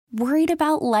Worried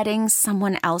about letting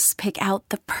someone else pick out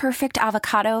the perfect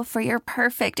avocado for your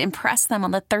perfect impress them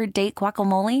on the third date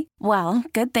guacamole? Well,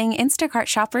 good thing Instacart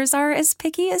shoppers are as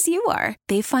picky as you are.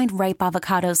 They find ripe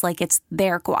avocados like it's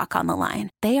their guac on the line.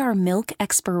 They are milk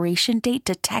expiration date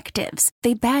detectives.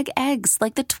 They bag eggs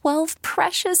like the 12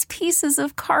 precious pieces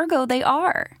of cargo they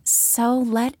are. So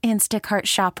let Instacart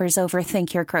shoppers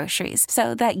overthink your groceries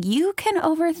so that you can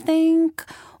overthink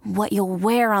what you'll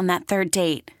wear on that third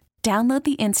date. Download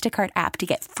the Instacart app to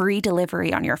get free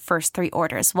delivery on your first 3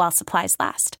 orders while supplies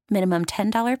last. Minimum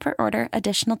 $10 per order.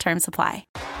 Additional terms apply.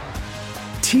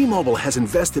 T-Mobile has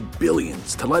invested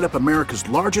billions to light up America's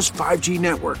largest 5G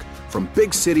network, from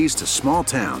big cities to small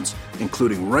towns,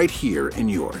 including right here in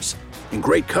yours. And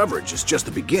great coverage is just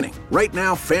the beginning. Right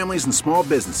now, families and small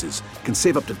businesses can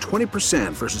save up to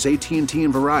 20% versus AT&T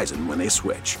and Verizon when they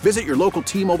switch. Visit your local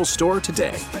T-Mobile store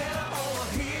today.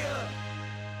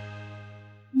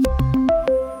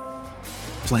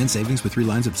 Plan savings with 3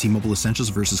 lines of T-Mobile Essentials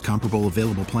versus comparable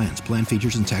available plans. Plan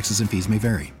features and taxes and fees may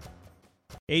vary.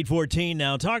 8:14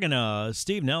 now. Talking to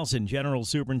Steve Nelson, General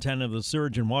Superintendent of the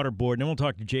Sewerage and Water Board. And then we'll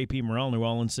talk to J.P. Morrell, New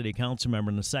Orleans City Council member,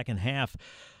 in the second half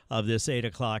of this 8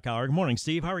 o'clock hour. Good morning,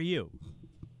 Steve. How are you?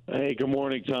 Hey, good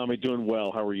morning, Tommy. Doing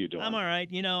well. How are you doing? I'm all right.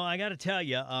 You know, I got to tell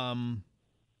you,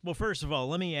 well, first of all,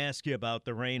 let me ask you about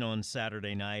the rain on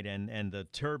Saturday night and the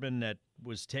turbine that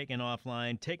was taken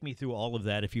offline. Take me through all of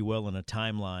that, if you will, and a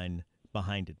timeline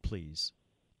behind it, please.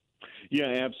 Yeah,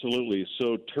 absolutely.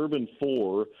 So Turbine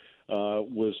 4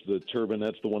 was the turbine.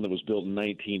 That's the one that was built in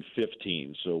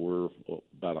 1915. So we're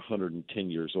about 110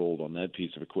 years old on that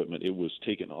piece of equipment. It was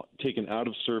taken out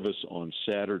of service on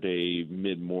Saturday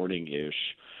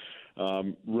mid-morning-ish.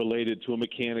 Related to a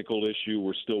mechanical issue.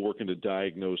 We're still working to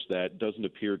diagnose that. Doesn't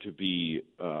appear to be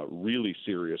really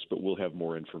serious, but we'll have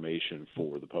more information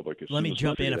for the public. Let me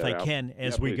jump in if I can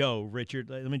as we please. go, Richard.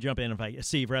 Let me jump in if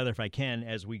I can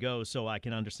as we go, so I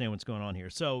can understand what's going on here.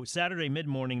 So Saturday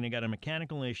mid-morning, they got a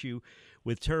mechanical issue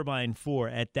with Turbine 4.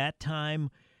 At that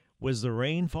time, was the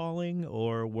rain falling,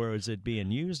 or was it being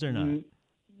used or not?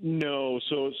 No,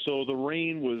 so the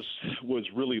rain was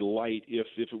really light if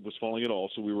it was falling at all.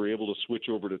 So we were able to switch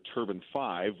over to Turbine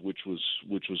 5, which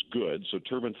was good. So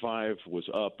Turbine 5 was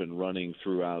up and running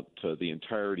throughout the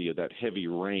entirety of that heavy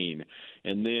rain,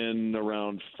 and then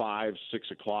around 5-6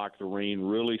 o'clock, the rain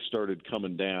really started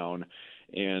coming down.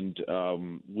 And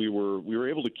we were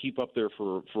able to keep up there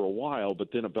for a while, but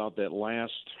then about that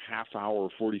last half hour,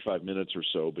 45 minutes or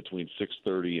so, between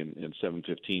 6:30 and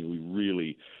 7:15, we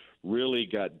really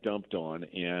got dumped on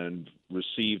and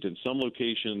received in some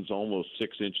locations almost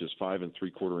 6 inches, 5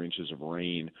 3/4 inches of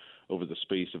rain over the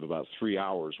space of about 3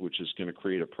 hours, which is going to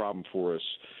create a problem for us,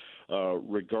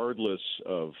 regardless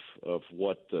of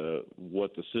what the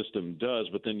system does.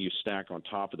 But then you stack on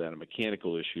top of that a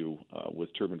mechanical issue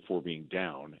with Turbine 4 being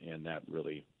down, and that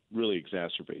really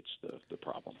exacerbates the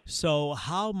problem. So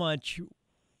how much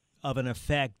of an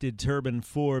effect did Turbine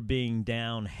 4 being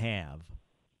down have?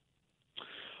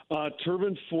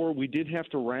 Turbine 4, we did have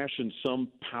to ration some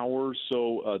power,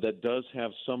 so that does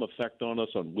have some effect on us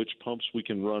on which pumps we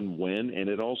can run when, and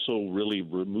it also really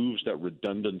removes that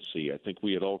redundancy. I think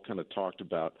we had all kind of talked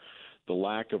about the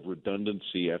lack of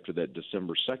redundancy after that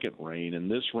December 2nd rain,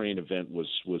 and this rain event was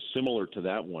similar to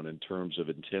that one in terms of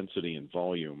intensity and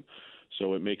volume.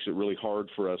 So it makes it really hard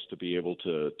for us to be able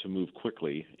to move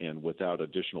quickly, and without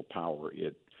additional power,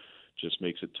 it just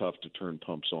makes it tough to turn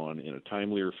pumps on in a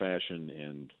timelier fashion,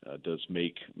 and does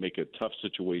make a tough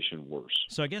situation worse.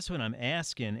 So I guess what I'm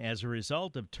asking, as a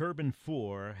result of Turbine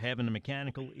 4 having a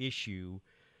mechanical issue,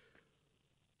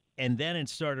 and then it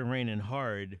started raining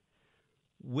hard,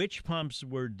 which pumps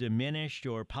were diminished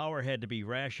or power had to be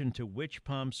rationed to which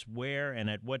pumps, where,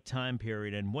 and at what time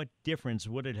period, and what difference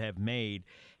would it have made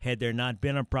had there not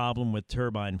been a problem with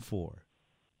Turbine 4?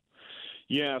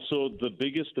 Yeah, so the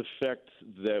biggest effect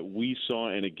that we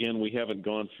saw, and again, we haven't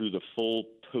gone through the full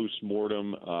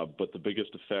post-mortem, but the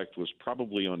biggest effect was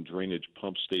probably on drainage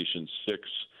pump stations 6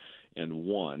 and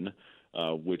 1,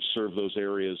 which serve those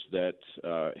areas that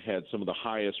had some of the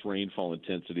highest rainfall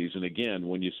intensities. And again,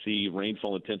 when you see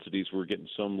rainfall intensities, we're getting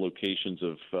some locations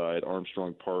at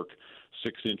Armstrong Park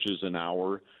 6 inches an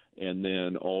hour. And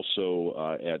then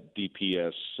also at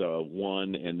DPS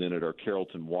 1, and then at our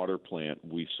Carrollton water plant,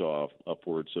 we saw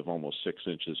upwards of almost 6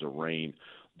 inches of rain.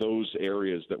 Those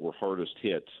areas that were hardest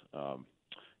hit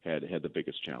had the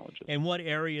biggest challenges. And what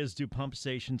areas do pump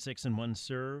station 6 and 1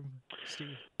 serve,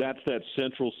 Steve? That's that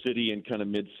central city and kind of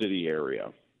mid-city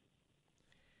area.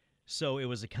 So it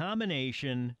was a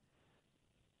combination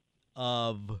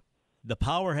of the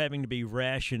power having to be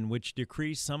rationed, which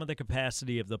decreased some of the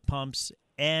capacity of the pumps,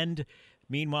 and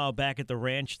Meanwhile, back at the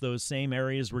ranch, those same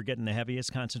areas were getting the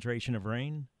heaviest concentration of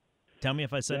rain? Tell me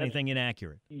if I said anything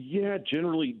inaccurate. Yeah,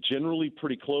 generally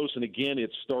pretty close. And again,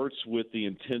 it starts with the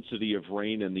intensity of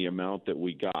rain and the amount that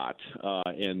we got,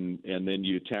 and then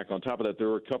you tack on top of that. There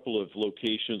are a couple of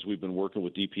locations we've been working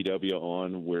with DPW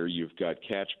on where you've got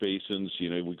catch basins.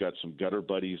 We've got some gutter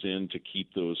buddies in to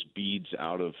keep those beads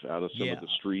out of some of the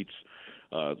streets.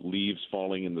 Leaves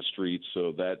falling in the streets,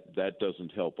 so that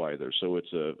doesn't help either. So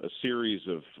it's a series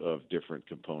of different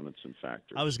components and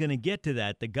factors. I was going to get to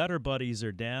that. The gutter buddies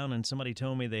are down, and somebody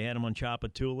told me they had them on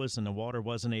Chapatulas, and the water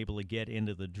wasn't able to get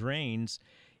into the drains.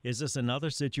 Is this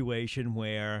another situation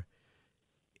where,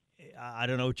 I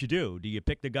don't know what you do? Do you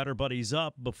pick the gutter buddies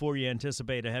up before you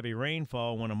anticipate a heavy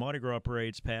rainfall when a Mardi Gras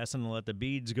parade's passing and let the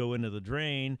beads go into the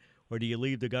drain? Or do you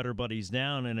leave the gutter buddies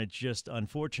down, and it's just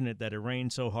unfortunate that it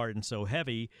rains so hard and so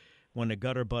heavy when the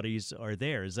gutter buddies are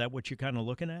there? Is that what you're kind of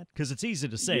looking at? Because it's easy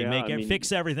to say,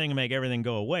 fix everything and make everything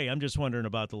go away. I'm just wondering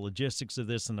about the logistics of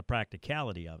this and the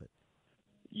practicality of it.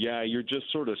 Yeah, you're just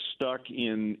sort of stuck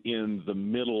in the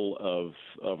middle of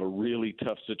a really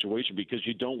tough situation because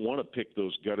you don't want to pick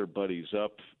those gutter buddies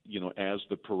up, as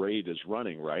the parade is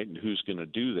running, right? And who's going to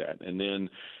do that? And then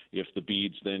if the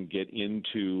beads then get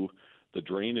into the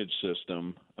drainage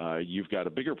system, you've got a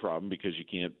bigger problem because you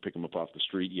can't pick them up off the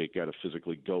street. You got to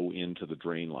physically go into the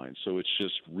drain line. So it's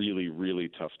just really, really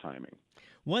tough timing.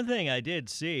 One thing I did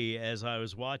see as I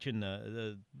was watching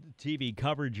the TV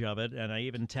coverage of it, and I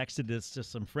even texted this to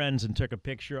some friends and took a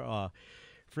picture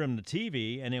from the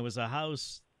TV, and it was a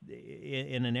house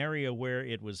in an area where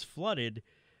it was flooded,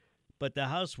 but the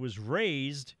house was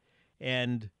raised,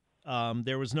 and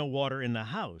there was no water in the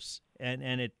house.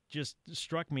 And it just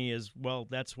struck me as, well,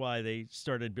 that's why they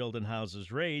started building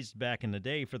houses raised back in the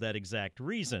day for that exact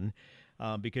reason,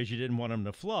 because you didn't want them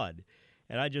to flood.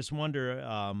 And I just wonder,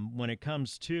 when it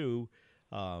comes to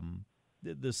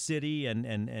the city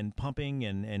and pumping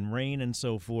and rain and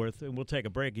so forth, and we'll take a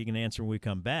break. You can answer when we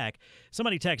come back.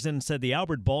 Somebody texted in and said the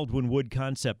Albert Baldwin Wood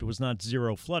concept was not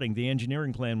zero flooding. The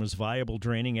engineering plan was viable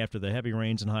draining after the heavy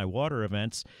rains and high water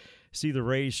events. See the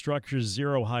raised structures,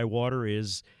 zero high water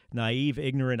is naive,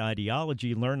 ignorant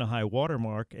ideology. Learn the high water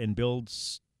mark and build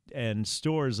and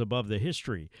stores above the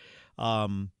history.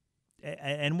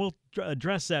 And we'll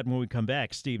address that when we come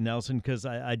back, Steve Nelson, because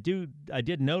I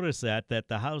did notice that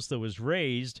the house that was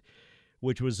raised,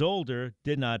 which was older,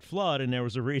 did not flood, and there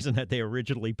was a reason that they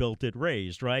originally built it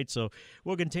raised, right? So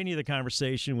we'll continue the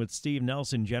conversation with Steve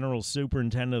Nelson, General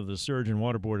Superintendent of the Sewerage and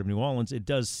Water Board of New Orleans. It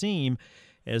does seem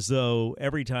as though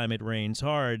every time it rains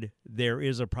hard, there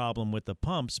is a problem with the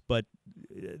pumps, but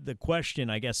the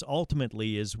question, I guess,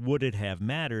 ultimately is, would it have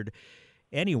mattered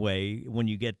anyway when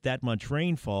you get that much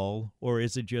rainfall, or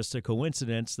is it just a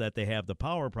coincidence that they have the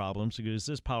power problems? Because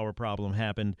this power problem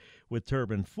happened with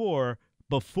Turbine 4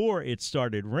 before it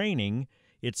started raining.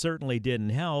 It certainly didn't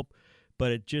help,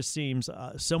 but it just seems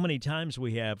so many times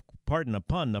we have, pardon the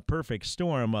pun, the perfect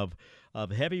storm of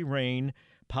heavy rain,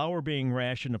 power being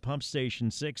rationed to pump station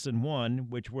 6 and 1,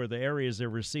 which were the areas that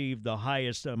received the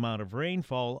highest amount of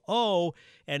rainfall. Oh,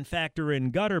 and factor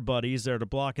in gutter buddies that are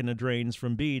blocking the drains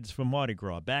from beads from Mardi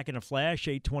Gras. Back in a flash,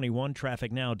 8:21,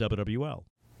 traffic now, WWL.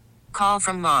 Call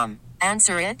from mom.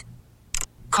 Answer it.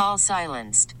 Call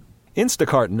silenced.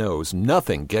 Instacart knows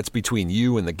nothing gets between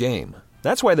you and the game.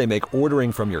 That's why they make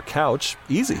ordering from your couch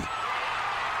easy.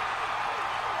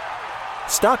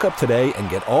 Stock up today and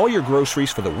get all your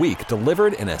groceries for the week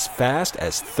delivered in as fast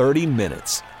as 30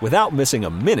 minutes without missing a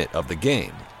minute of the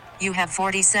game. You have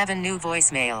 47 new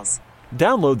voicemails.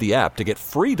 Download the app to get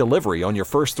free delivery on your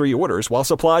first 3 orders while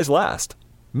supplies last.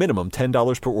 Minimum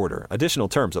 $10 per order. Additional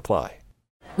terms apply.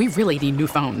 We really need new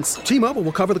phones. T-Mobile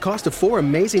will cover the cost of 4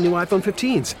 amazing new iPhone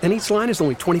 15s, and each line is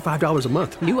only $25 a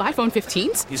month. New iPhone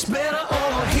 15s? It's better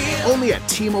over here. Only at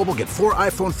T-Mobile, get 4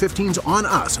 iPhone 15s on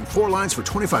us and 4 lines for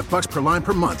 $25 per line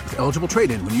per month with eligible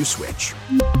trade-in when you switch.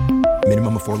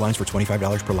 Minimum of 4 lines for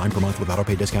 $25 per line per month with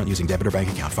autopay discount using debit or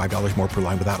bank account. $5 more per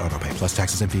line without autopay, plus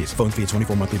taxes and fees. Phone fee at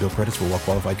 24 monthly bill credits for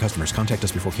well-qualified customers. Contact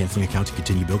us before canceling account to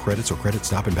continue bill credits or credit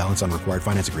stop and balance on required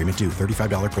finance agreement due.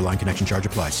 $35 per line connection charge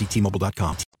applies. See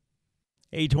T-Mobile.com.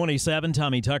 8:27,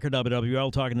 Tommy Tucker,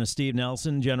 WWL, talking to Steve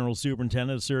Nelson, General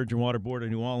Superintendent of the Sewerage and Water Board of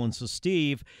New Orleans. So,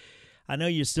 Steve, I know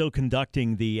you're still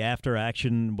conducting the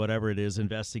after-action, whatever it is,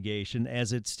 investigation.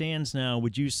 As it stands now,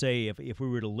 would you say, if we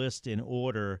were to list in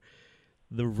order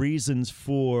the reasons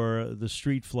for the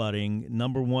street flooding,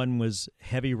 number one was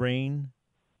heavy rain?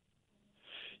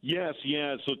 Yes,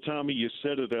 yeah. So, Tommy, you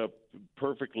set it up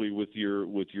perfectly with your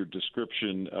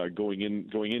description going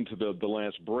into the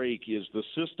last break. Is the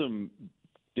system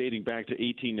dating back to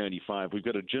 1895. We've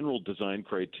got a general design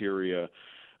criteria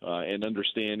and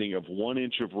understanding of 1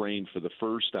 inch of rain for the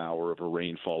first hour of a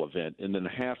rainfall event, and then a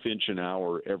half inch an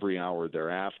hour every hour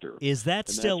thereafter. Is that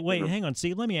still, wait, hang on,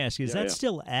 Steve, let me ask you, is that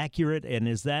still accurate, and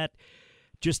is that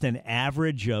just an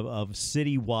average of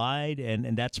citywide,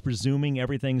 and that's presuming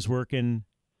everything's working?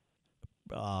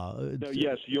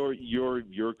 Yes,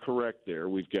 you're correct there.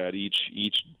 We've got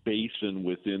each basin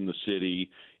within the city.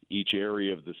 Each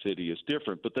area of the city is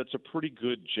different, but that's a pretty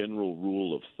good general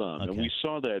rule of thumb. Okay. And we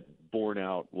saw that borne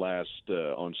out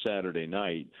on Saturday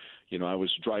night. You know, I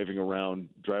was driving around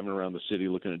the city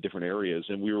looking at different areas,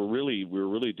 and we were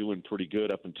really doing pretty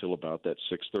good up until about that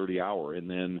 6:30 hour, and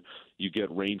then you get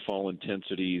rainfall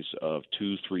intensities of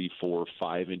 2, 3, 4,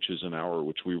 5 inches an hour,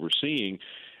 which we were seeing.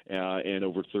 And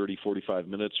over 30, 45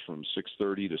 minutes from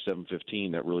 6:30 to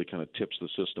 7:15, that really kind of tips the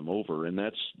system over, and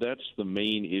that's the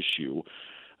main issue.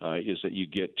 Is that you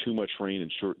get too much rain in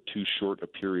too short a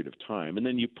period of time. And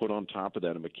then you put on top of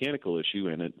that a mechanical issue,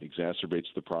 and it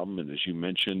exacerbates the problem. And as you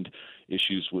mentioned,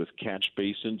 issues with catch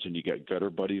basins, and you got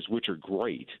gutter buddies, which are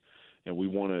great. And we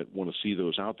want to see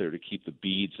those out there to keep the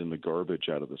beads and the garbage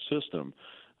out of the system.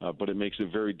 But it makes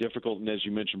it very difficult. And as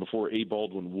you mentioned before, A.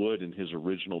 Baldwin Wood in his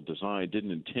original design didn't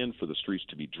intend for the streets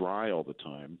to be dry all the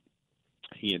time.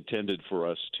 He intended for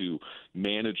us to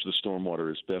manage the stormwater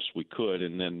as best we could,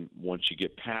 and then once you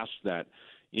get past that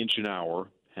inch an hour,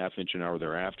 half inch an hour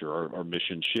thereafter, our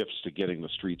mission shifts to getting the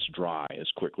streets dry as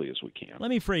quickly as we can. Let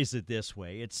me phrase it this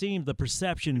way. It seemed the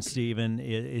perception, Steve,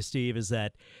 is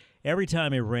that every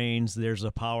time it rains, there's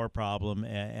a power problem.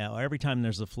 Every time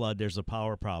there's a flood, there's a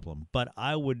power problem. But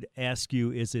I would ask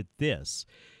you, is it this?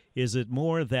 Is it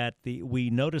more that we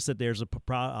notice that there's a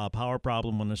power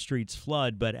problem when the streets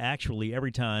flood, but actually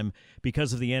every time,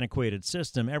 because of the antiquated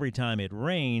system, every time it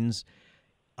rains,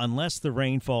 unless the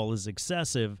rainfall is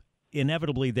excessive,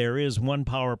 inevitably there is one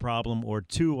power problem or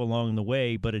two along the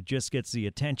way, but it just gets the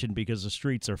attention because the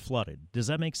streets are flooded. Does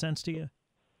that make sense to you?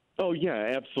 Oh,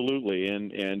 yeah, absolutely.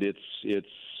 And it's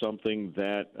something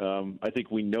that I think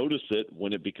we notice it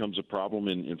when it becomes a problem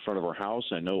in front of our house.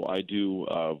 I know I do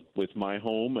with my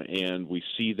home, and we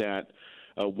see that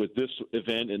with this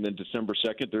event. And then December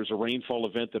 2nd, there's a rainfall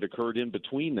event that occurred in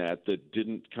between that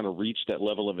didn't kind of reach that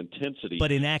level of intensity.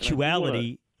 But in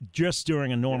actuality, just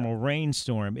during a normal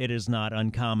rainstorm, it is not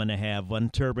uncommon to have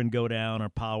one turbine go down or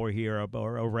power here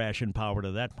or ration power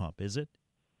to that pump, is it?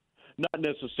 Not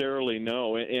necessarily,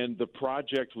 no. And the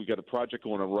project, we've got a project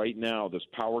going on right now, this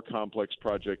power complex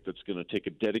project that's going to take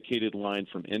a dedicated line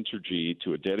from Entergy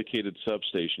to a dedicated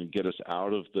substation and get us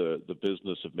out of the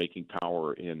business of making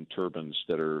power in turbines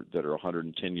that are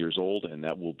 110 years old, and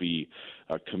that will be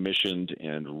commissioned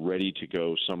and ready to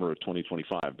go summer of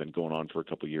 2025. Been going on for a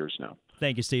couple of years now.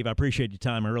 Thank you, Steve. I appreciate your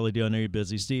time. I really do. I know you're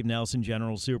busy. Steve Nelson,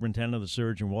 General Superintendent of the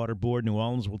Sewerage and Water Board, New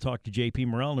Orleans. We'll talk to J.P.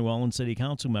 Morrell, New Orleans City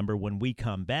Council member, when we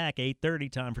come back.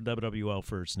 8:30, time for WWL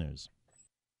First News.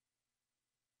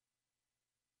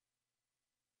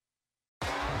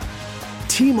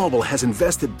 T-Mobile has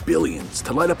invested billions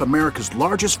to light up America's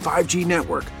largest 5G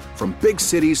network, from big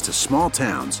cities to small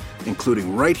towns,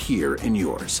 including right here in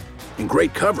yours. And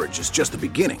great coverage is just the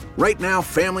beginning. Right now,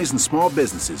 families and small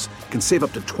businesses can save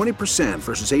up to 20%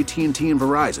 versus AT&T and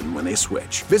Verizon when they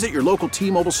switch. Visit your local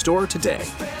T-Mobile store today.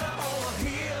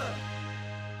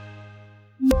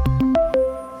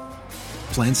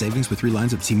 Plan savings with 3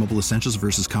 lines of T-Mobile Essentials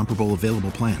versus comparable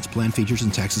available plans. Plan features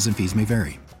and taxes and fees may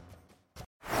vary.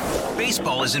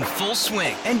 Baseball is in full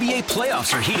swing. NBA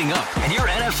playoffs are heating up, and your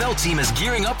NFL team is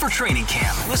gearing up for training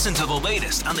camp. Listen to the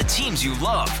latest on the teams you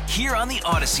love here on the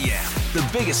Odyssey app. The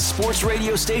biggest sports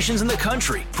radio stations in the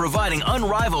country, providing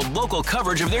unrivaled local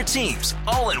coverage of their teams,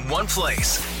 all in one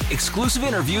place. Exclusive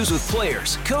interviews with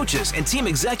players, coaches, and team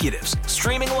executives,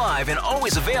 streaming live and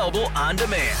always available on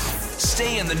demand.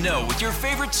 Stay in the know with your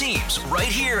favorite teams right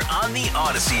here on the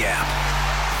Odyssey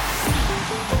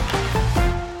app.